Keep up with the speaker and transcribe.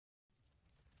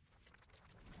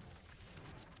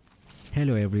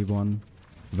Hello everyone,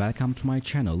 welcome to my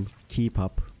channel, keep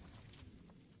up.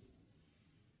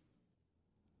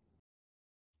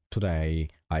 Today,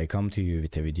 I come to you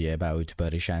with a video about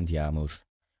Bariş and Yağmur.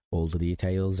 All the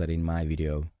details are in my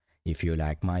video. If you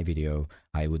like my video,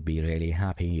 I would be really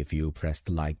happy if you press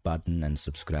the like button and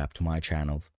subscribe to my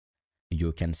channel.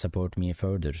 You can support me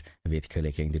further with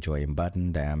clicking the join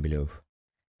button down below.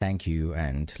 Thank you,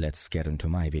 and let's get into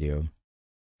my video.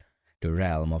 The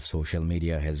realm of social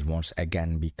media has once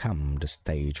again become the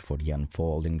stage for the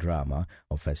unfolding drama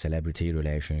of a celebrity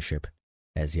relationship,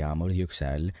 as Yağmur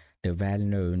Yüksel, the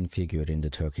well-known figure in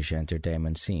the Turkish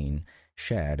entertainment scene,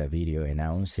 shared a video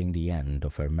announcing the end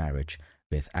of her marriage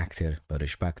with actor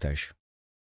Bariş Baktaş.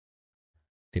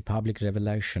 The public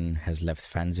revelation has left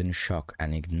fans in shock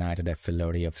and ignited a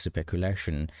flurry of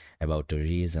speculation about the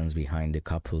reasons behind the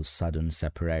couple's sudden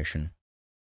separation.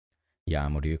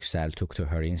 Yağmur Yüksel took to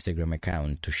her Instagram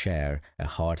account to share a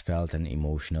heartfelt and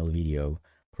emotional video,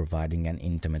 providing an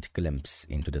intimate glimpse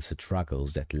into the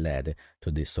struggles that led to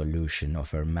the dissolution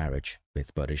of her marriage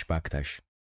with Bariş Baktaş.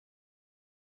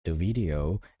 The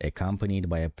video, accompanied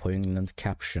by a poignant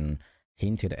caption,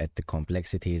 hinted at the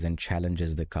complexities and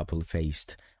challenges the couple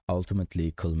faced,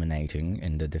 ultimately culminating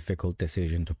in the difficult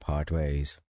decision to part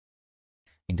ways.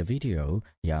 In the video,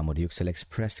 Yağmur Yüksel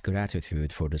expressed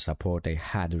gratitude for the support they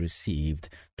had received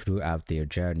throughout their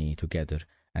journey together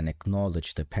and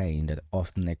acknowledged the pain that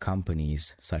often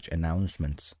accompanies such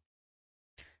announcements.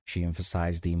 She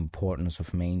emphasized the importance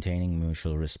of maintaining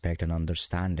mutual respect and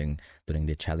understanding during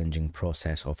the challenging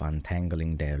process of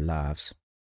untangling their lives.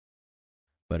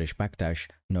 Bariş Baktaş,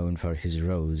 known for his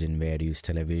roles in various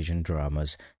television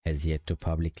dramas, has yet to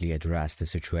publicly address the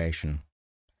situation.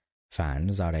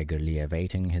 Fans are eagerly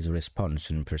awaiting his response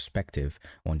and perspective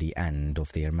on the end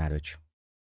of their marriage.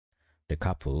 The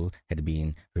couple had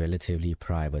been relatively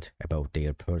private about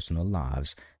their personal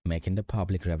lives, making the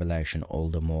public revelation all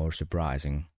the more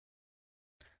surprising.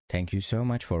 Thank you so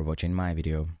much for watching my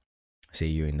video. See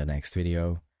you in the next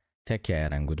video. Take care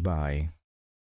and goodbye.